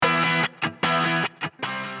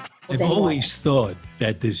I've always thought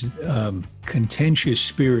that this contentious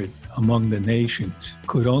spirit among the nations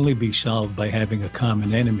could only be solved by having a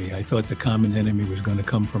common enemy. I thought the common enemy was going to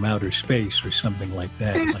come from outer space or something like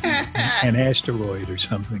that, like an asteroid or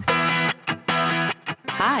something.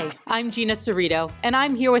 Hi, I'm Gina Cerrito, and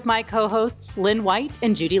I'm here with my co-hosts Lynn White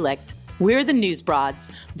and Judy Licht. We're the News Broads.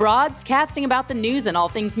 Broads casting about the news and all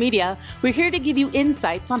things media. We're here to give you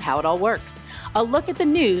insights on how it all works. A look at the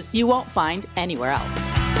news you won't find anywhere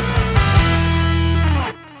else.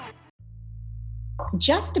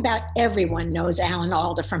 Just about everyone knows Alan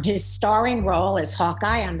Alda from his starring role as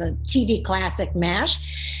Hawkeye on the TV classic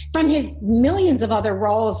MASH, from his millions of other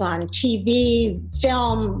roles on TV,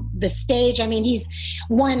 film, the stage. I mean, he's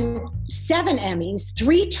won 7 Emmys,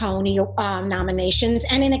 3 Tony nominations,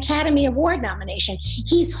 and an Academy Award nomination.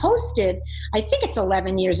 He's hosted, I think it's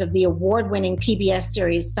 11 years, of the award-winning PBS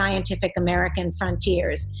series Scientific American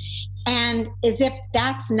Frontiers. And as if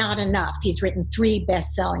that's not enough, he's written 3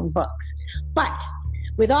 best-selling books. But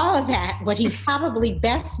with all of that, what he's probably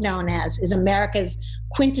best known as is America's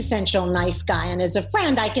quintessential nice guy. And as a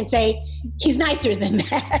friend, I can say he's nicer than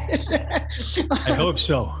that. I hope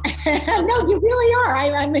so. No, you really are.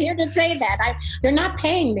 I'm here to say that. They're not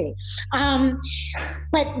paying me.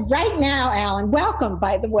 But right now, Alan, welcome,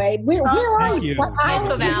 by the way. Where are you?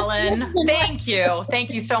 Welcome, Alan. Thank you. Thank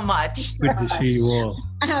you so much. Good to see you all.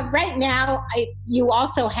 Right now, you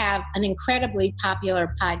also have an incredibly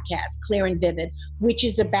popular podcast, Clear and Vivid, which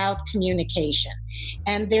is about communication.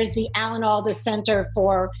 And there's the Alan Alda Center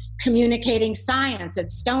for Communicating Science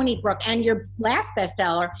at Stony Brook. And your last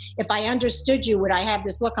bestseller, If I Understood You, Would I Have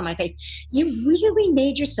This Look on My Face? You really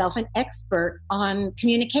made yourself an expert on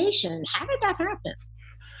communication. How did that happen?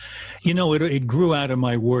 You know, it grew out of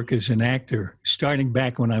my work as an actor, starting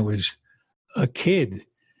back when I was a kid.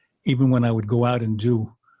 Even when I would go out and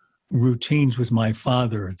do routines with my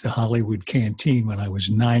father at the Hollywood Canteen when I was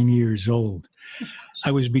 9 years old,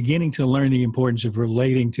 I was beginning to learn the importance of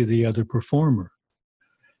relating to the other performer,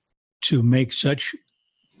 to make such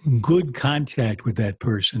good contact with that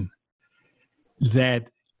person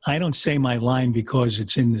that I don't say my line because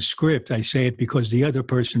it's in the script. I say it because the other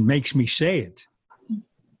person makes me say it,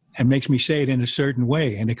 and makes me say it in a certain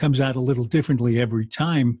way. And it comes out a little differently every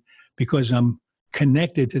time because I'm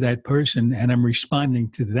connected to that person and I'm responding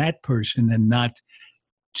to that person and not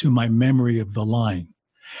to my memory of the line.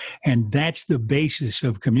 And that's the basis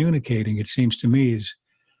of communicating, it seems to me,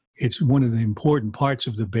 it's one of the important parts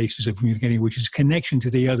of the basis of communicating, which is connection to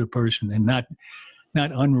the other person and not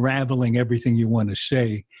unraveling everything you want to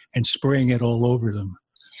say and spraying it all over them.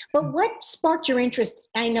 But what sparked your interest,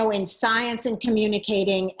 I know, in science and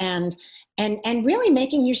communicating and really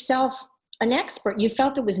making yourself an expert? You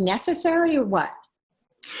felt it was necessary or what?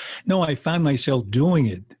 No, I found myself doing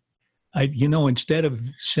it. Instead of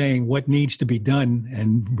saying what needs to be done,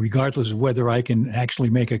 and regardless of whether I can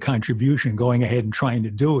actually make a contribution, going ahead and trying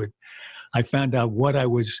to do it, I found out what I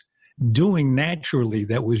was doing naturally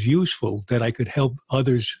that was useful, that I could help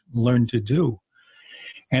others learn to do.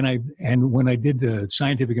 And when I did the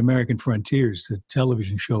Scientific American Frontiers, the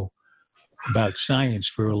television show about science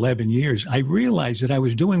for 11 years, I realized that I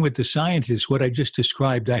was doing with the scientists what I just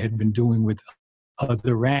described I had been doing with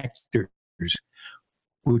other actors,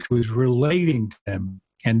 which was relating to them.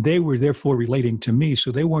 And they were therefore relating to me.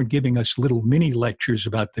 So they weren't giving us little mini lectures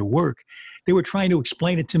about their work. They were trying to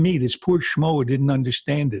explain it to me. This poor schmo didn't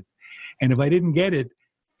understand it. And if I didn't get it,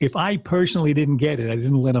 if I personally didn't get it, I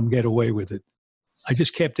didn't let them get away with it. I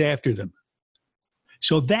just kept after them.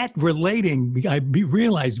 So that relating, I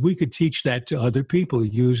realized we could teach that to other people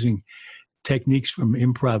using techniques from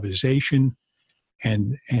improvisation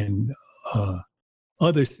and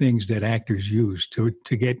other things that actors use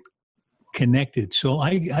to get connected. So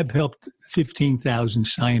I've helped 15,000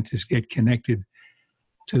 scientists get connected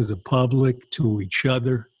to the public, to each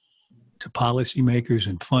other, to policymakers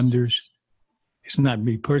and funders. It's not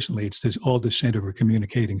me personally, it's this Alda Center for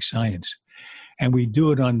Communicating Science. And we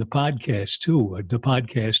do it on the podcast too. The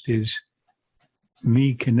podcast is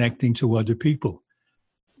me connecting to other people.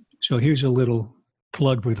 So here's a little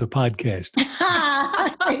plug for the podcast.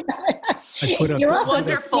 You're a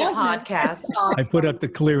wonderful podcast. Awesome. I put up the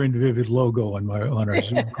Clear and Vivid logo on our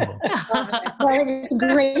Zoom call. Well, it's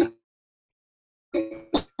great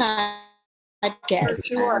podcast.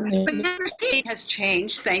 Sure. But everything has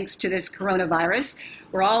changed thanks to this coronavirus.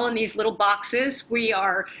 We're all in these little boxes. We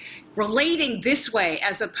are relating this way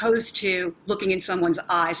as opposed to looking in someone's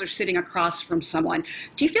eyes or sitting across from someone.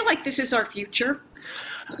 Do you feel like this is our future?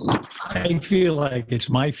 I feel like it's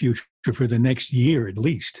my future for the next year at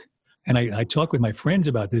least. And I talk with my friends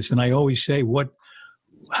about this, and I always say, what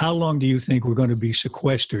how long do you think we're going to be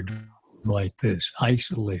sequestered like this,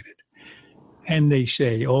 isolated? And they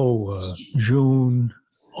say, June,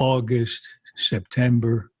 August,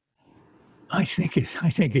 September. I think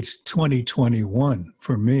it's 2021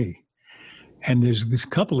 for me. And there's a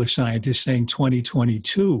couple of scientists saying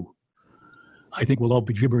 2022. I think we'll all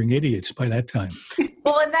be gibbering idiots by that time.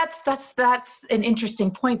 Well, and that's an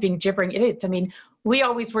interesting point, being gibbering idiots. I mean, we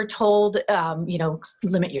always were told,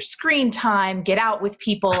 limit your screen time, get out with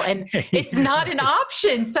people, and it's not an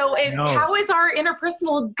option. So how is our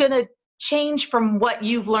interpersonal going to change from what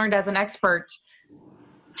you've learned as an expert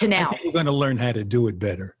to now? I think we're going to learn how to do it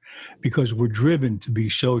better because we're driven to be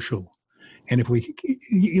social. And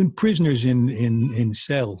if prisoners in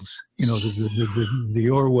cells, the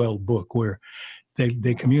Orwell book where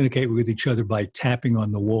they communicate with each other by tapping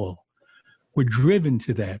on the wall. We're driven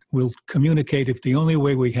to that. We'll communicate if the only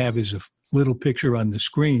way we have is a little picture on the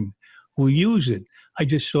screen. We'll use it. I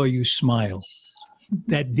just saw you smile.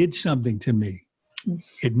 That did something to me.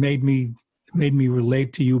 It made me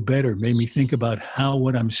relate to you better, made me think about how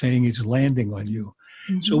what I'm saying is landing on you.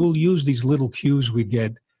 Mm-hmm. So we'll use these little cues we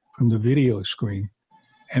get from the video screen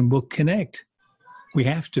and we'll connect. We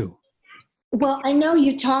have to. Well, I know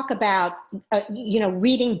you talk about,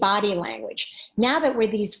 reading body language. Now that we're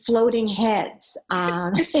these floating heads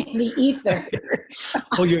in the ether.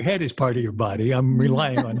 Well, your head is part of your body. I'm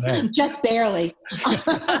relying on that. Just barely.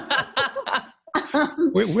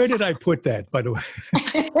 Where did I put that, by the way?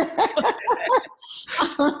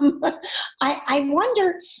 I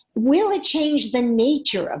wonder, will it change the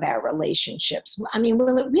nature of our relationships? I mean,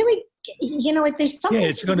 will it really, there's something. Yeah,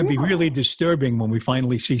 it's going to be really disturbing when we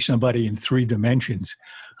finally see somebody in 3 dimensions.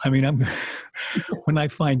 I mean, when I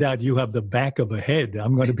find out you have the back of a head,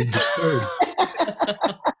 I'm going to be disturbed.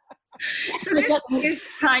 So this is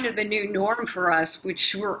kind of the new norm for us,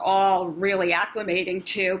 which we're all really acclimating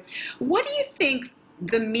to. What do you think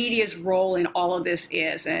the media's role in all of this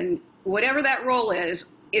is? And whatever that role is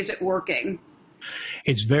it working?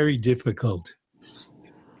 It's very difficult.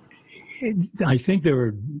 I think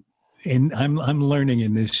I'm learning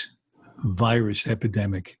in this virus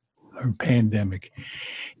epidemic or pandemic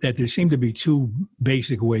that there seem to be 2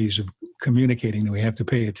 basic ways of communicating that we have to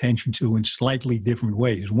pay attention to in slightly different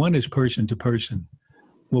ways. One is person to person,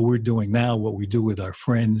 what we're doing now, what we do with our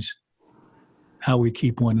friends, how we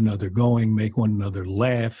keep one another going, make one another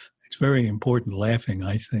laugh. It's very important, laughing,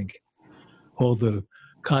 I think. All the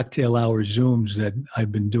cocktail hour Zooms that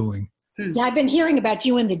I've been doing. Yeah, I've been hearing about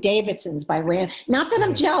you and the Davidsons by Rand. Not that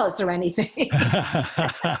I'm jealous or anything.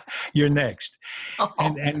 You're next. Oh.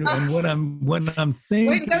 And what I'm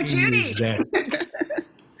thinking is that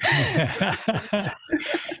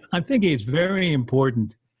I'm thinking it's very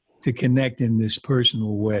important to connect in this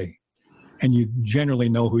personal way. And you generally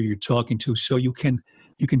know who you're talking to, so you can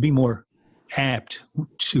be more apt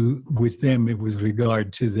with them with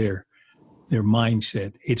regard to their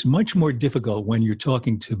mindset. It's much more difficult when you're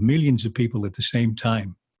talking to millions of people at the same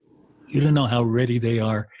time. You don't know how ready they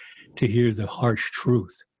are to hear the harsh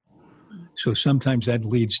truth. So sometimes that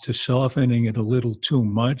leads to softening it a little too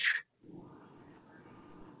much,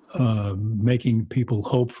 making people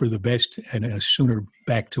hope for the best and a sooner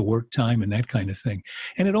back to work time and that kind of thing.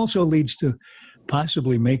 And it also leads to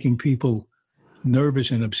possibly making people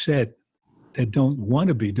nervous and upset that don't want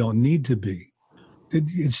to be, don't need to be.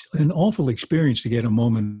 It's an awful experience to get a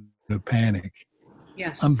moment of panic.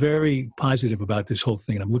 Yes. I'm very positive about this whole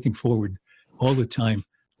thing, and I'm looking forward all the time.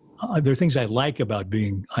 There are things I like about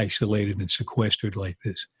being isolated and sequestered like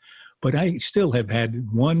this, but I still have had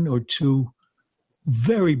 1 or 2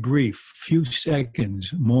 very brief, few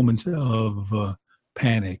seconds moments of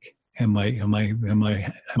panic. Am I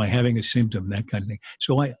having a symptom? That kind of thing.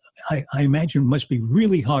 So I imagine it must be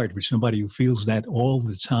really hard for somebody who feels that all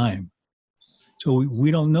the time. So we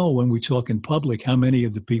don't know when we talk in public how many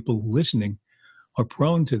of the people listening are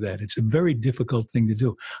prone to that. It's a very difficult thing to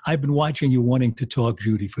do. I've been watching you wanting to talk,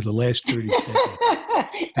 Judy, for the last 30 seconds.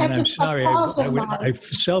 And I'm sorry, I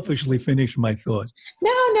selfishly finished my thought.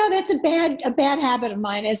 No, that's a bad habit of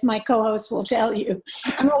mine, as my co-host will tell you.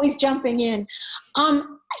 I'm always jumping in.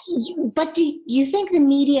 But do you think the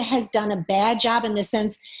media has done a bad job in the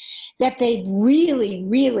sense that they've really,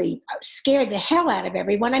 really scared the hell out of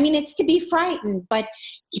everyone? I mean, it's to be frightened, but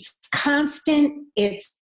it's constant.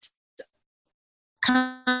 It's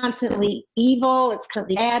constantly evil. It's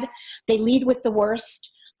constantly bad. They lead with the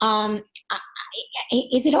worst.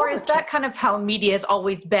 Is it Or overkill? is that kind of how media has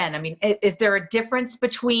always been? I mean, is there a difference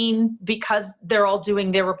between, because they're all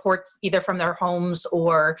doing their reports either from their homes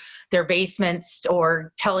or their basements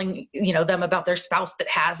or telling, them about their spouse that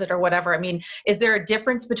has it or whatever? I mean, is there a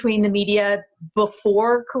difference between the media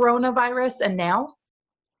before coronavirus and now?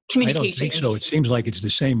 I don't think so. It seems like it's the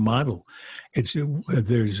same model.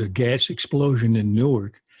 There's a gas explosion in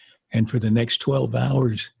Newark, and for the next 12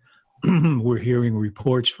 hours, we're hearing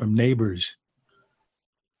reports from neighbors.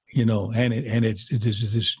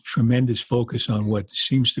 There's this tremendous focus on what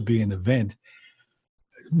seems to be an event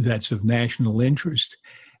that's of national interest.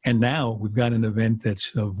 And now we've got an event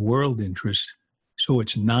that's of world interest. So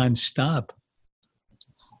it's nonstop.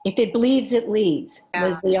 If it bleeds, it leads,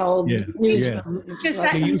 was the old newsroom.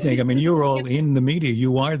 What do you think? I mean, you're all in the media.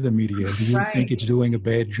 You are the media. Do you think it's doing a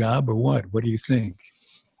bad job or what? What do you think?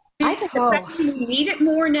 I think we need it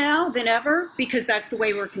more now than ever because that's the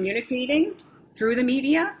way we're communicating through the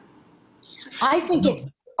media. I think it's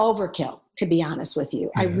overkill, to be honest with you.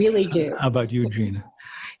 I really do. How about you, Gina?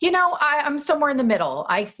 I'm somewhere in the middle.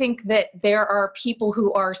 I think that there are people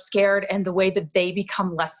who are scared, and the way that they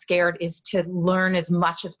become less scared is to learn as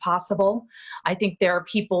much as possible. I think there are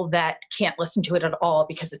people that can't listen to it at all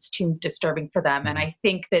because it's too disturbing for them. And I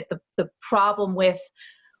think that the problem with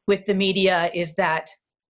the media is that,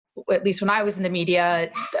 at least when I was in the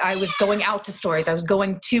media, I was going out to stories, I was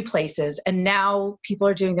going to places, and now people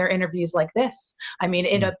are doing their interviews like this. I mean,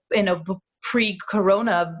 in a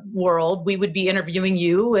pre-corona world, we would be interviewing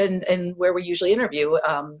you and where we usually interview,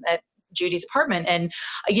 at Judy's apartment. And,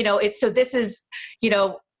 this is,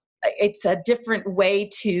 it's a different way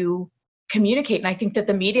to communicate. And I think that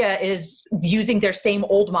the media is using their same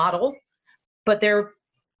old model, but they're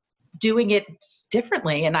doing it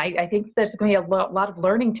differently. And I think there's going to be a lot of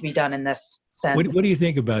learning to be done in this sense. What do you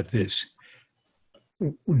think about this?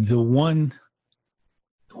 The one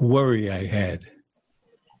worry I had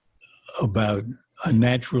about a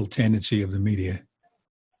natural tendency of the media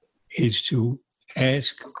is to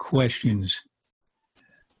ask questions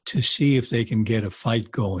to see if they can get a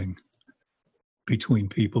fight going between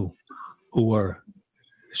people who are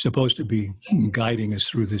supposed to be guiding us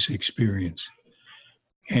through this experience.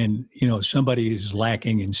 And, somebody is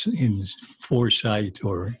lacking in foresight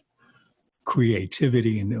or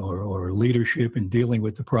creativity or leadership in dealing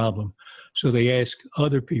with the problem. So they ask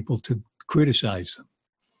other people to criticize them.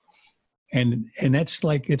 And it's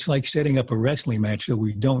like setting up a wrestling match that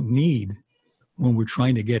we don't need when we're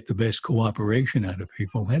trying to get the best cooperation out of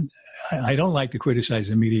people. And I don't like to criticize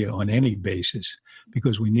the media on any basis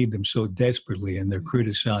because we need them so desperately, and they're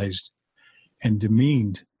criticized and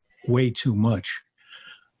demeaned way too much.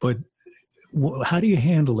 But how do you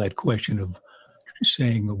handle that question of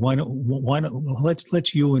saying, why don't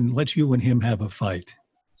let's you and him have a fight?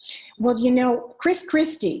 Well, Chris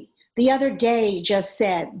Christie the other day just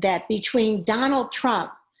said that between Donald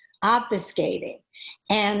Trump obfuscating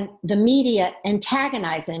and the media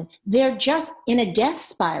antagonizing, they're just in a death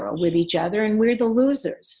spiral with each other, and we're the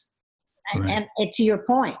losers. Right. And to your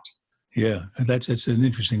point. Yeah, that's an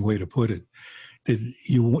interesting way to put it. That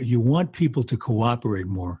you want people to cooperate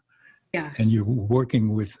more. Yes. And you're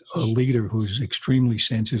working with a leader who's extremely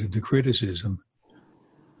sensitive to criticism.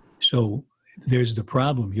 So there's the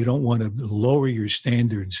problem. You don't want to lower your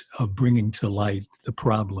standards of bringing to light the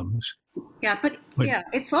problems. Yeah, but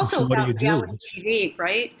it's also about reality TV,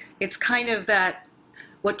 right? It's kind of that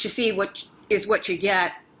what you see, what you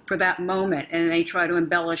get for that moment, and they try to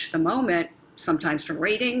embellish the moment, sometimes for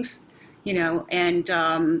ratings, and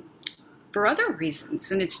for other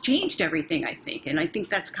reasons. And it's changed everything, I think. And I think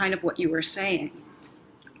that's kind of what you were saying.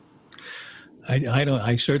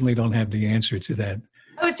 I certainly don't have the answer to that.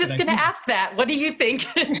 I was just going to ask that. What do you think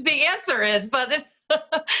the answer is? But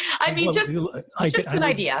just an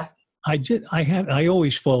idea. I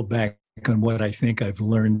always fall back on what I think I've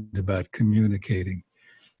learned about communicating,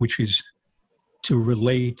 which is to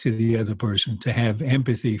relate to the other person, to have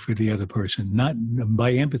empathy for the other person. Not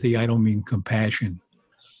by empathy, I don't mean compassion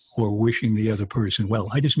or wishing the other person well.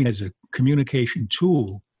 I just mean as a communication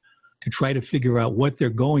tool to try to figure out what they're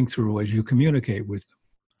going through as you communicate with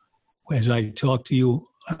them. As I talk to you,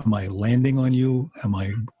 am I landing on you? Am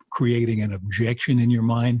I creating an objection in your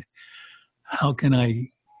mind? How can I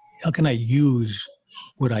use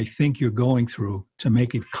what I think you're going through to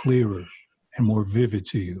make it clearer and more vivid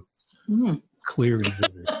to you? Clear and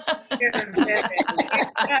vivid.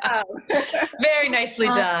 Very nicely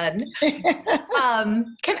done.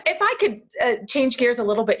 If I could change gears a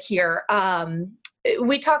little bit here.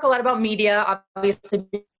 We talk a lot about media, obviously,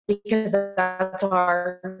 because that's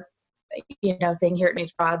our thing here at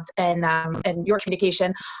News Broads and your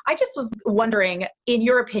communication. I just was wondering, in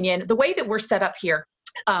your opinion, the way that we're set up here,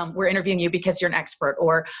 we're interviewing you because you're an expert,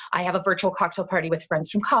 or I have a virtual cocktail party with friends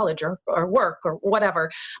from college or work or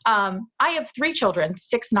whatever. I have 3 children,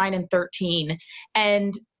 6, 9, and 13.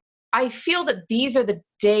 And I feel that these are the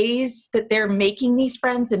days that they're making these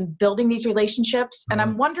friends and building these relationships. And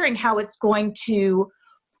I'm wondering how it's going to,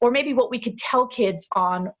 or maybe what we could tell kids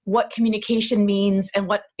on what communication means and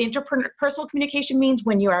what interpersonal communication means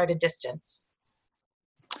when you are at a distance.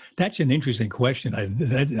 That's an interesting question.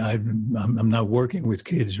 I'm not working with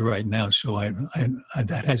kids right now, so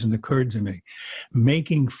that hasn't occurred to me.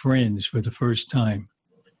 Making friends for the first time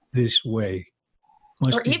this way,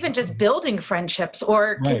 or even just building friendships,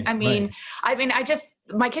 or my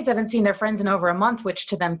kids haven't seen their friends in over a month, which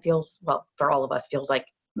to them feels, well, for all of us feels like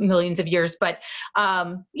millions of years. But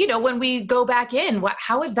when we go back in,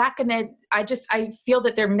 how is that gonna? I feel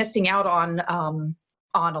that they're missing out on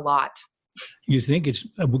a lot. You think it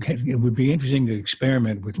would be interesting to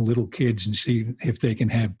experiment with little kids and see if they can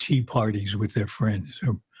have tea parties with their friends,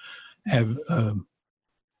 or have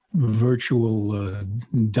virtual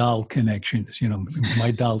doll connections.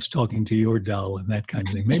 My doll's talking to your doll and that kind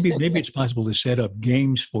of thing. Maybe it's possible to set up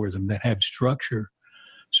games for them that have structure,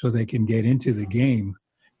 so they can get into the game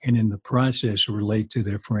and in the process relate to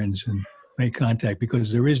their friends and make contact.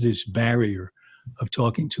 Because there is this barrier of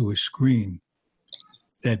talking to a screen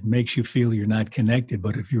that makes you feel you're not connected.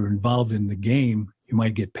 But if you're involved in the game, you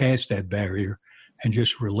might get past that barrier and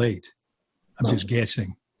just relate. I'm just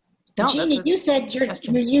guessing. Jeannie, you said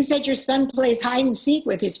your son plays hide and seek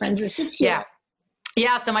with his friends. The 6-year-old.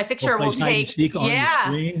 Yeah. So my 6-year-old will take.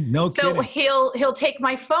 No so kidding. he'll take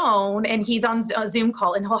my phone, and he's on a Zoom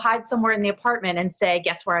call, and he'll hide somewhere in the apartment and say,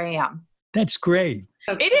 "Guess where I am." That's great.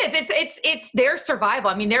 It is. It's their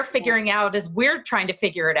survival. I mean, they're figuring out as we're trying to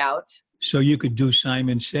figure it out. So you could do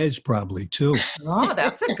Simon Says probably too. Oh,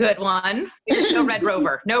 that's a good one. No Red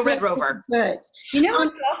Rover. No Red Rover. Good.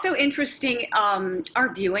 It's also interesting,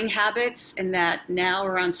 our viewing habits, in that now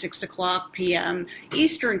around 6:00 p.m.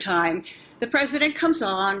 Eastern time, the president comes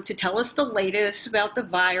on to tell us the latest about the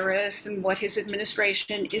virus and what his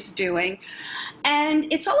administration is doing.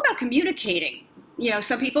 And it's all about communicating.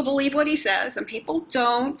 Some people believe what he says, some people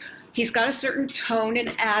don't. He's got a certain tone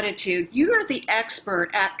and attitude. You are the expert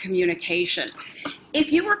at communication.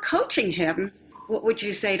 If you were coaching him, what would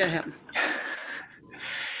you say to him?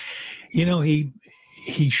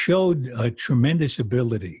 He showed a tremendous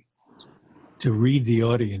ability to read the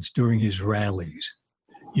audience during his rallies.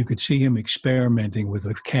 You could see him experimenting with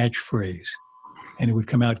a catchphrase, and it would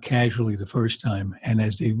come out casually the first time. And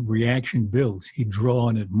as the reaction built, he'd draw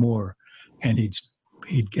on it more, and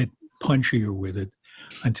he'd get punchier with it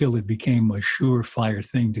until it became a surefire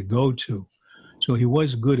thing to go to. So he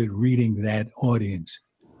was good at reading that audience.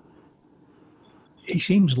 He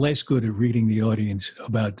seems less good at reading the audience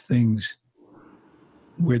about things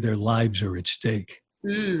where their lives are at stake.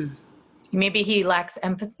 Maybe he lacks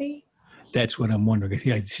empathy? That's what I'm wondering.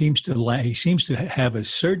 He seems to have a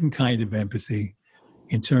certain kind of empathy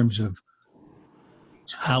in terms of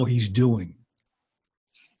how he's doing.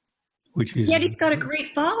 Yet he's got a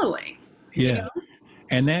great following. Yeah.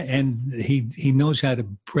 And he knows how to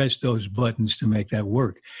press those buttons to make that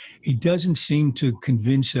work. He doesn't seem to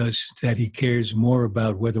convince us that he cares more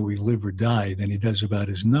about whether we live or die than he does about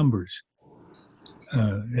his numbers.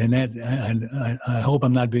 And I hope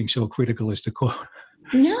I'm not being so critical as to call.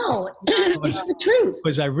 No, it's the truth.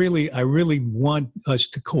 Because I really want us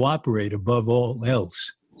to cooperate above all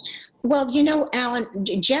else. Well, Alan,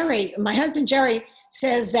 my husband Jerry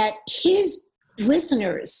says that his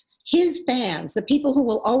listeners, his fans, the people who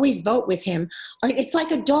will always vote with him, it's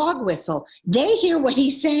like a dog whistle. They hear what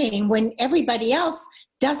he's saying when everybody else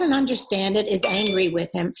doesn't understand it, is angry with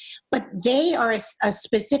him. But they are a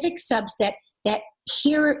specific subset that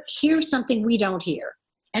hear something we don't hear,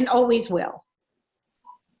 and always will.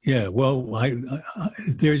 Yeah, well,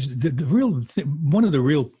 there's one of the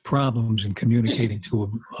real problems in communicating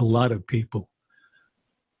to a lot of people.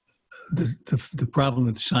 The problem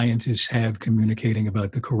that scientists have communicating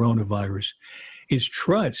about the coronavirus is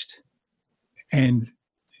trust. And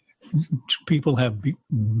people have,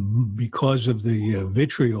 because of the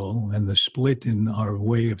vitriol and the split in our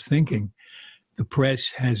way of thinking, the press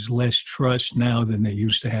has less trust now than they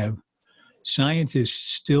used to have.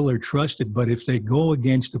 Scientists still are trusted, but if they go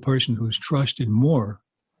against the person who's trusted more,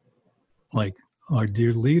 like our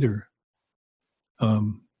dear leader,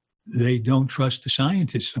 they don't trust the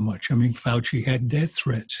scientists so much. I mean, Fauci had death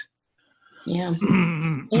threats. Yeah.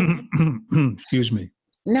 Excuse me.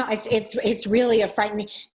 No, it's really a frightening.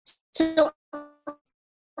 So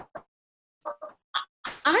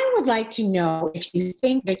I would like to know if you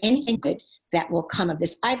think there's anything good that will come of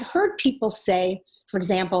this. I've heard people say, for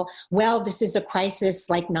example, well, this is a crisis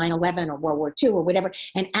like 9/11 or World War II or whatever,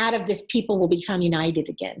 and out of this, people will become united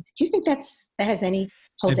again. Do you think that has any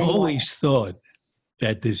holds I've any water? always thought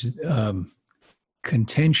that this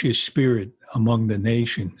contentious spirit among the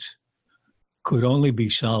nations could only be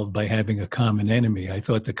solved by having a common enemy. I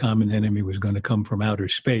thought the common enemy was going to come from outer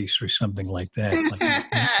space or something like that, like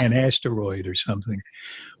an asteroid or something.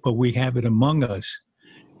 But we have it among us,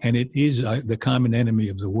 and it is the common enemy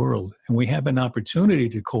of the world. And we have an opportunity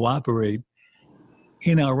to cooperate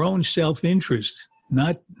in our own self-interest,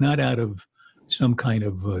 not out of some kind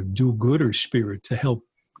of do-gooder spirit to help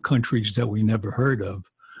countries that we never heard of,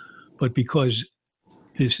 but because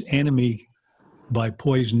this enemy, by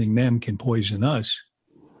poisoning them, can poison us.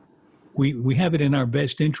 We have it in our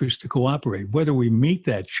best interest to cooperate. Whether we meet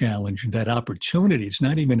that challenge, that opportunity, it's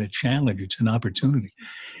not even a challenge, it's an opportunity.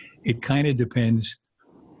 It kind of depends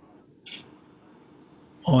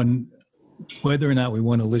on whether or not we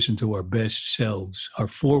want to listen to our best selves, our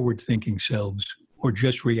forward-thinking selves, or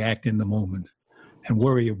just react in the moment and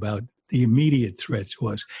worry about the immediate threat to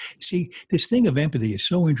us. See, this thing of empathy is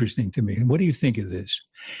so interesting to me. And what do you think of this?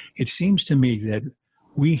 It seems to me that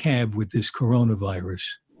we have, with this coronavirus,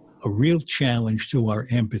 a real challenge to our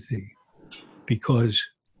empathy, because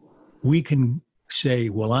we can say,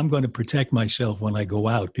 well, I'm going to protect myself when I go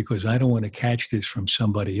out because I don't want to catch this from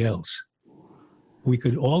somebody else. We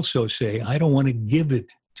could also say, I don't want to give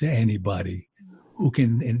it to anybody who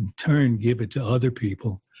can in turn give it to other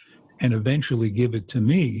people and eventually give it to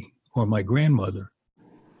me or my grandmother.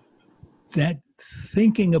 That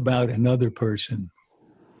thinking about another person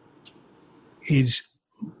is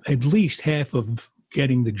at least half of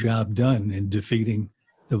getting the job done and defeating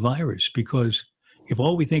the virus. Because if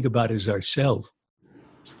all we think about is ourselves,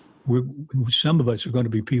 some of us are going to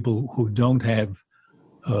be people who don't have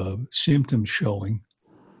symptoms showing,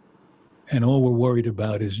 and all we're worried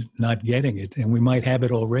about is not getting it. And we might have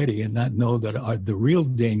it already and not know that the real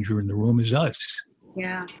danger in the room is us.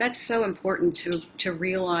 Yeah, that's so important to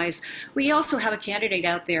realize. We also have a candidate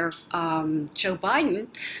out there, Joe Biden,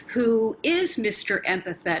 who is Mr.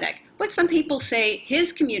 Empathetic, but some people say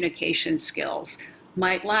his communication skills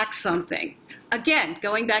might lack something. Again,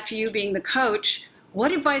 going back to you being the coach,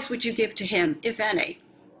 what advice would you give to him, if any?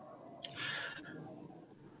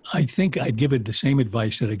 I think I'd give it the same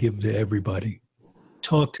advice that I give to everybody.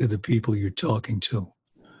 Talk to the people you're talking to.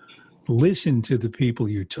 Listen to the people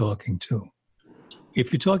you're talking to.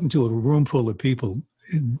 If you're talking to a room full of people,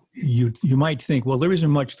 you might think, well, there isn't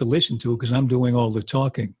much to listen to because I'm doing all the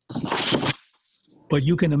talking. But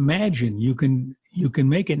you can imagine, you can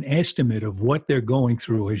make an estimate of what they're going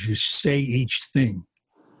through as you say each thing.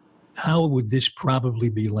 How would this probably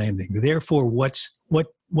be landing? Therefore, what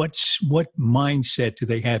mindset do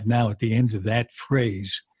they have now at the end of that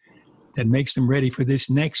phrase that makes them ready for this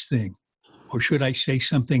next thing? Or should I say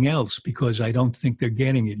something else because I don't think they're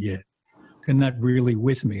getting it yet? They're not really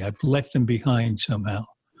with me. I've left them behind somehow.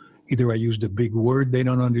 Either I used a big word they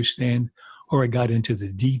don't understand, or I got into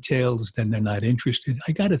the details, then they're not interested.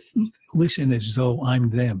 I got to listen as though I'm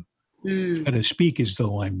them. Got to speak as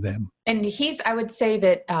though I'm them. And I would say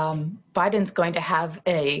that Biden's going to have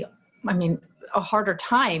a harder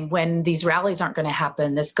time when these rallies aren't going to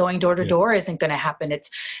happen. This going door to door isn't going to happen.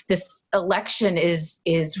 This election is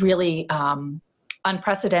really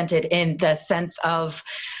unprecedented in the sense of,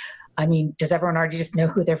 does everyone already just know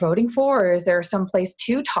who they're voting for? Or is there some place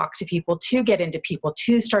to talk to people, to get into people,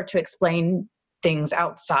 to start to explain things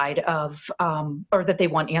outside of, or that they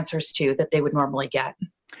want answers to that they would normally get?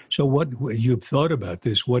 So what you've thought about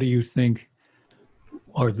this, what do you think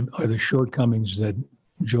are the shortcomings that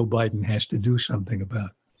Joe Biden has to do something about?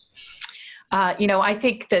 I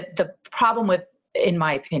think that the problem with, in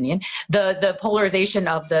my opinion, the polarization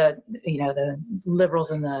of the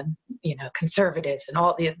liberals and the conservatives and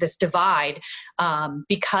all this divide,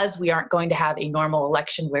 because we aren't going to have a normal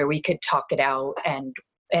election where we could talk it out and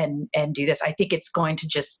do this. I think it's going to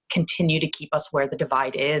just continue to keep us where the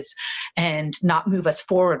divide is and not move us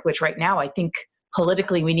forward, which right now I think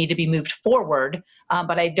politically we need to be moved forward,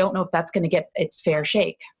 but I don't know if that's going to get its fair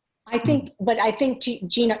shake. I think,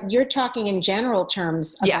 Gina, you're talking in general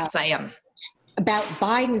terms. Yes, I am. About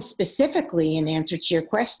Biden specifically, in answer to your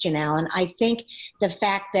question, Alan, I think the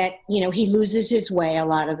fact that, he loses his way a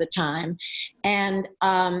lot of the time and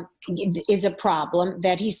is a problem,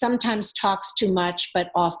 that he sometimes talks too much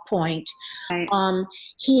but off point. Right.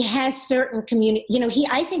 He has certain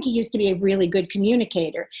I think he used to be a really good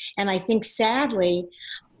communicator. And I think sadly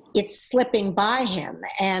it's slipping by him.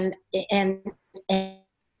 And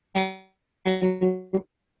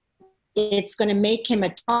it's going to make him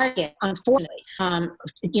a target, unfortunately,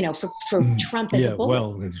 for Trump as a bully.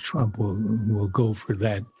 Well, Trump will go for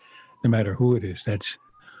that no matter who it is.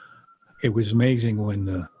 It was amazing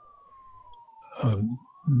when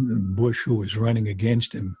Bush, who was running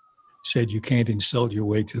against him, said you can't insult your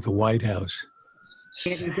way to the White House.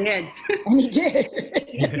 Yeah, he did. And he did.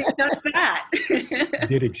 He does that. He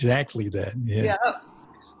did exactly that. Yeah.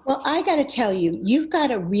 Well, I got to tell you, you've got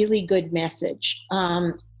a really good message.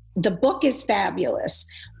 The book is fabulous,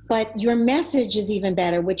 but your message is even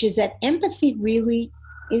better, which is that empathy really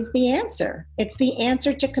is the answer. It's the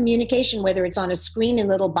answer to communication, whether it's on a screen in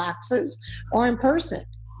little boxes or in person.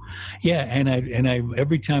 Yeah, and I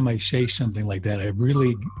every time I say something like that, I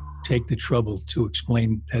really take the trouble to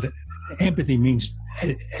explain that empathy means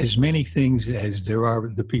as many things as there are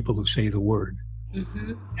the people who say the word.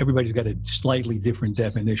 Mm-hmm. Everybody's got a slightly different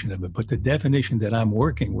definition of it, but the definition that I'm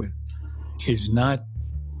working with is not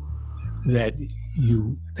that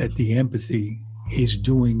the empathy is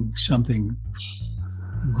doing something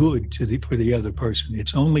good for the other person.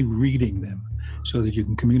 It's only reading them so that you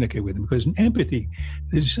can communicate with them. Because empathy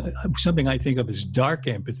is something I think of as dark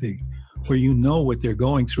empathy, where you know what they're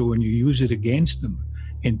going through and you use it against them.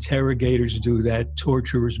 Interrogators do that.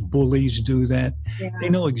 Torturers, bullies do that. Yeah. They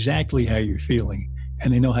know exactly how you're feeling,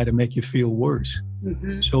 and they know how to make you feel worse.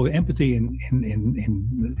 Mm-hmm. So empathy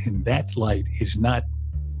in that light is not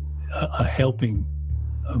a helping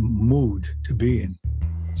mood to be in.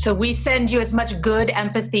 So we send you as much good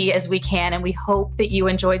empathy as we can, and we hope that you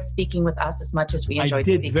enjoyed speaking with us as much as we enjoyed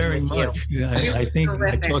speaking with you. I did very much. I think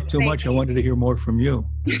I talked too much. I wanted to hear more from you.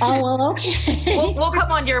 Oh, well, okay. We'll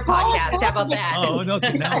come on your podcast. How about that? Oh, no,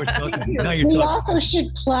 now we're talking. Now you're we talking. Also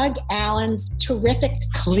should plug Alan's terrific,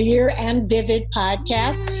 clear and vivid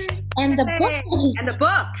podcast. And the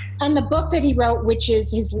book that he wrote, which is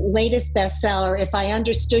his latest bestseller, If I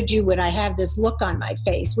Understood You, Would I Have This Look on My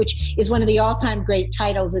Face, which is one of the all-time great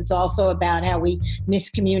titles. It's also about how we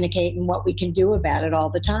miscommunicate and what we can do about it all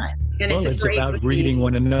the time. And it's about reading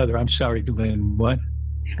one another. I'm sorry, Glenn. What?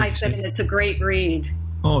 I said it's a great read.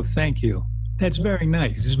 Oh, thank you. That's very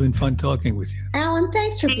nice. It's been fun talking with you. Alan,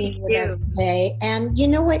 thanks for being with us today. And you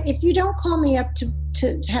know what? If you don't call me up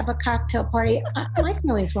to have a cocktail party, my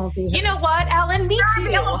feelings won't be hurt. You know what, Alan? Me too.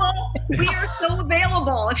 We are so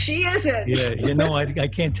available if she isn't. Yeah, I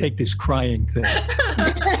can't take this crying thing.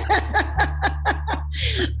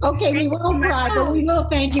 Okay, we won't cry, but we will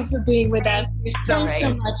thank you for being with us. Thanks so much,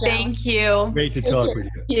 Alan. Thank you. Great to talk with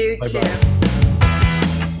you. You too.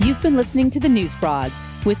 You've been listening to The News Broads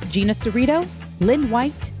with Gina Cerrito, Lynn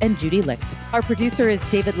White, and Judy Licht. Our producer is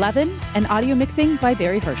David Levin, and audio mixing by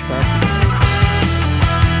Barry Hirschberg.